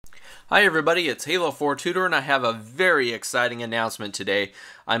Hi everybody, it's Halo 4 Tutor and I have a very exciting announcement today.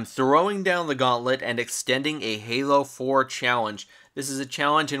 I'm throwing down the gauntlet and extending a Halo 4 challenge. This is a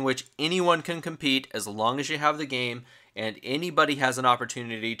challenge in which anyone can compete as long as you have the game, and anybody has an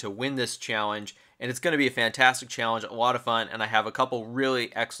opportunity to win this challenge, and it's going to be a fantastic challenge, a lot of fun, and I have a couple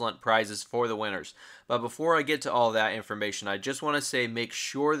really excellent prizes for the winners. But before I get to all that information, I just want to say make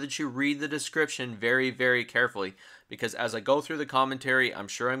sure that you read the description very carefully, because as I go through the commentary, I'm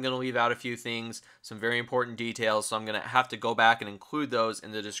sure I'm going to leave out a few things, some very important details, so I'm going to have to go back and include those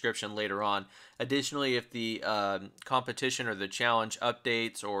in the description later on. Additionally, if the competition or the challenge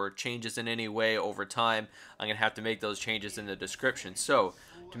updates or changes in any way over time, I'm going to have to make those changes in the description. So,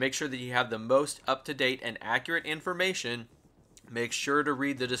 to make sure that you have the most up-to-date and accurate information, make sure to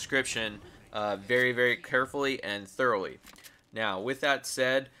read the description very carefully and thoroughly. Now, with that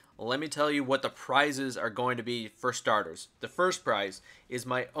said, let me tell you what the prizes are going to be for starters. The first prize is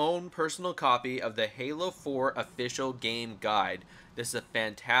my own personal copy of the Halo 4 official game guide. This is a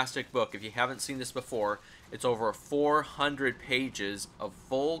fantastic book. If you haven't seen this before, it's over 400 pages of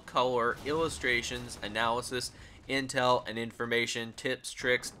full color illustrations, analysis, intel, and information, tips,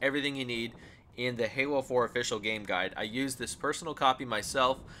 tricks, everything you need in the Halo 4 official game guide. I use this personal copy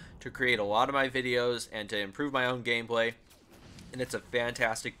myself to create a lot of my videos and to improve my own gameplay. And it's a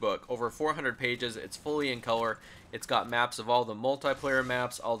fantastic book. Over 400 pages, it's fully in color. It's got maps of all the multiplayer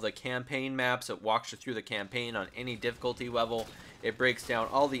maps, all the campaign maps. It walks you through the campaign on any difficulty level. It breaks down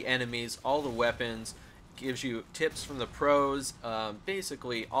all the enemies, all the weapons, gives you tips from the pros,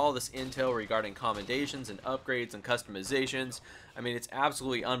 basically all this intel regarding commendations and upgrades and customizations. I mean, it's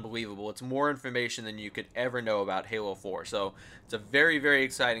absolutely unbelievable. It's more information than you could ever know about Halo 4. So it's a very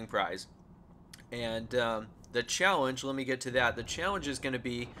exciting prize. And the challenge, let me get to that. The challenge is going to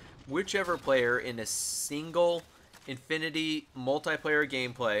be whichever player in a single Infinity multiplayer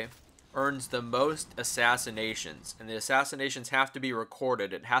gameplay earns the most assassinations. And the assassinations have to be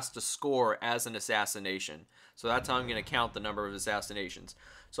recorded. It has to score as an assassination. So that's how I'm going to count the number of assassinations.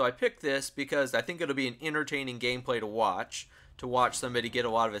 So I picked this because I think it'll be an entertaining gameplay to watch somebody get a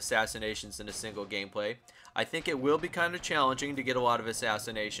lot of assassinations in a single gameplay. I think it will be kind of challenging to get a lot of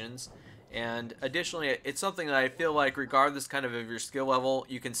assassinations. And additionally, it's something that I feel like regardless kind of your skill level,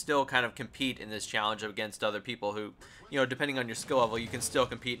 you can still kind of compete in this challenge against other people who, depending on your skill level, you can still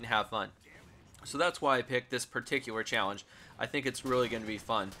compete and have fun. So that's why I picked this particular challenge. I think it's really going to be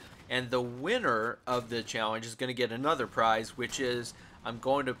fun. And the winner of the challenge is going to get another prize, which is I'm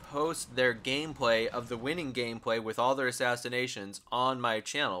going to post their gameplay of the winning gameplay with all their assassinations on my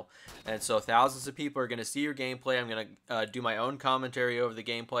channel. And so thousands of people are going to see your gameplay. I'm going to do my own commentary over the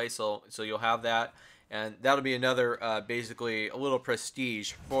gameplay, so you'll have that. And that'll be another, basically, a little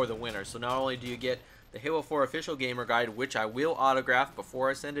prestige for the winner. So not only do you get the Halo 4 official gamer guide, which I will autograph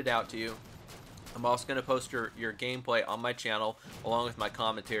before I send it out to you, I'm also going to post your gameplay on my channel along with my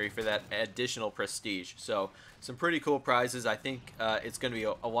commentary for that additional prestige. So some pretty cool prizes. I think it's going to be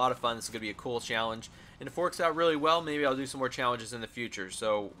a lot of fun. This is going to be a cool challenge. And if it works out really well, maybe I'll do some more challenges in the future.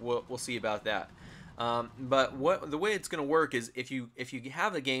 So we'll see about that. But the way it's going to work is if you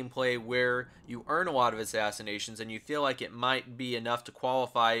have a gameplay where you earn a lot of assassinations and you feel like it might be enough to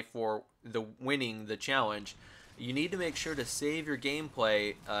qualify for winning the challenge, you need to make sure to save your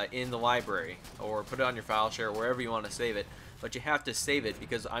gameplay in the library or put it on your file share, wherever you want to save it. But you have to save it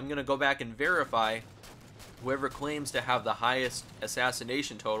because I'm going to go back and verify whoever claims to have the highest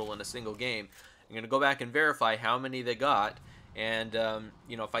assassination total in a single game. I'm going to go back and verify how many they got. And,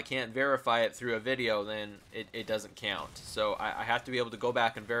 if I can't verify it through a video, then it doesn't count. So I have to be able to go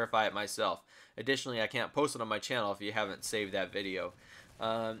back and verify it myself. Additionally, I can't post it on my channel if you haven't saved that video.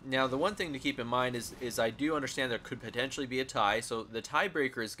 Now, the one thing to keep in mind is I do understand there could potentially be a tie. So the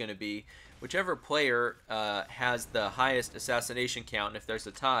tiebreaker is going to be whichever player has the highest assassination count. And if there's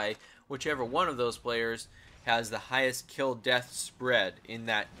a tie, whichever one of those players has the highest kill-death spread in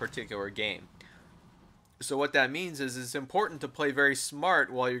that particular game. So what that means is it's important to play very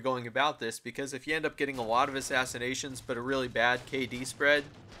smart while you're going about this, because if you end up getting a lot of assassinations but a really bad KD spread,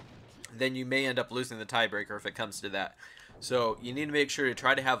 then you may end up losing the tiebreaker if it comes to that. So you need to make sure to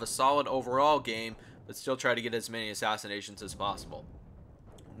try to have a solid overall game, but still try to get as many assassinations as possible.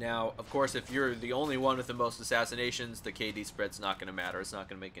 Now, of course, if you're the only one with the most assassinations, the KD spread's not going to matter. It's not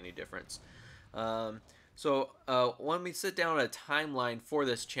going to make any difference. So when we sit down a timeline for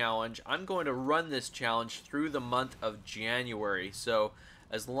this challenge, I'm going to run this challenge through the month of January. So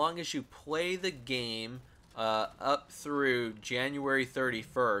as long as you play the game up through January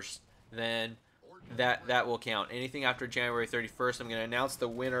 31st, then that will count. Anything after January 31st, I'm going to announce the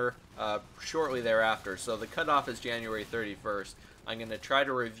winner shortly thereafter. So the cutoff is January 31st. I'm going to try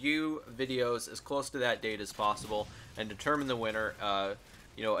to review videos as close to that date as possible and determine the winner.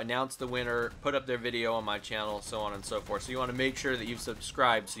 Announce the winner, put up their video on my channel, so on and so forth. So you want to make sure that you've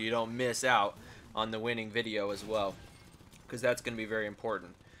subscribed so you don't miss out on the winning video as well, because that's going to be very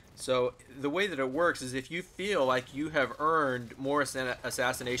important. So the way that it works is if you feel like you have earned more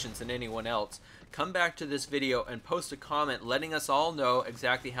assassinations than anyone else, come back to this video and post a comment letting us all know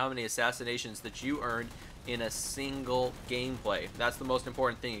exactly how many assassinations that you earned in a single gameplay. That's the most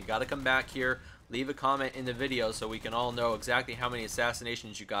important thing. You got to come back here, leave a comment in the video so we can all know exactly how many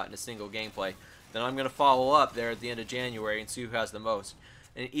assassinations you got in a single gameplay. Then I'm going to follow up there at the end of January and see who has the most.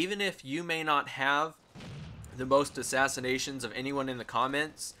 And even if you may not have the most assassinations of anyone in the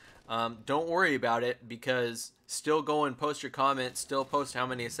comments, don't worry about it, because still go and post your comments, still post how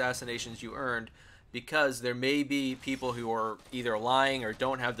many assassinations you earned, because there may be people who are either lying or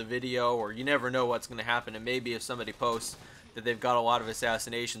don't have the video, or you never know what's going to happen. And maybe if somebody posts that they've got a lot of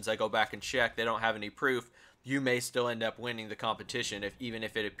assassinations, I go back and check, they don't have any proof, you may still end up winning the competition, even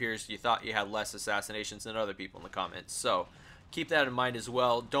if it appears you thought you had less assassinations than other people in the comments. So keep that in mind as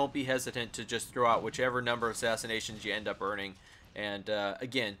well. Don't be hesitant to just throw out whichever number of assassinations you end up earning. And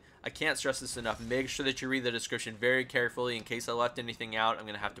again, I can't stress this enough. Make sure that you read the description very carefully. In case I left anything out, I'm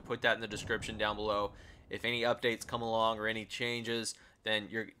going to have to put that in the description down below. If any updates come along or any changes, then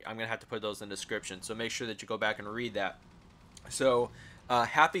I'm going to have to put those in the description. So make sure that you go back and read that. So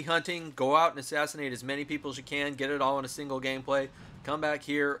happy hunting. Go out and assassinate as many people as you can. Get it all in a single gameplay. Come back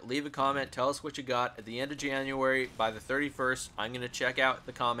here, leave a comment, tell us what you got. At the end of January, by the 31st, I'm going to check out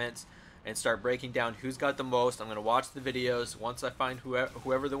the comments and start breaking down who's got the most. I'm going to watch the videos. Once I find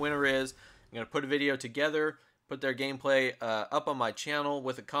whoever the winner is, I'm going to put a video together, put their gameplay up on my channel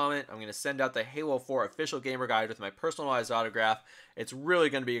with a comment. I'm going to send out the Halo 4 official gamer guide with my personalized autograph. It's really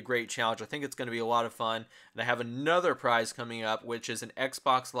going to be a great challenge. I think it's going to be a lot of fun. And I have another prize coming up, which is an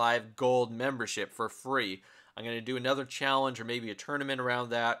Xbox Live Gold membership for free. I'm going to do another challenge or maybe a tournament around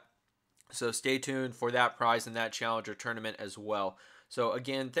that. So stay tuned for that prize and that challenge or tournament as well. So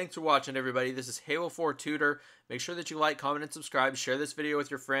again, thanks for watching, everybody. This is Halo 4 Tutor. Make sure that you like, comment, and subscribe. Share this video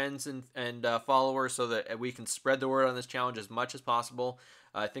with your friends and followers so that we can spread the word on this challenge as much as possible.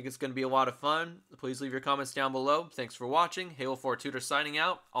 I think it's going to be a lot of fun. Please leave your comments down below. Thanks for watching. Halo 4 Tutor signing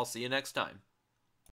out. I'll see you next time.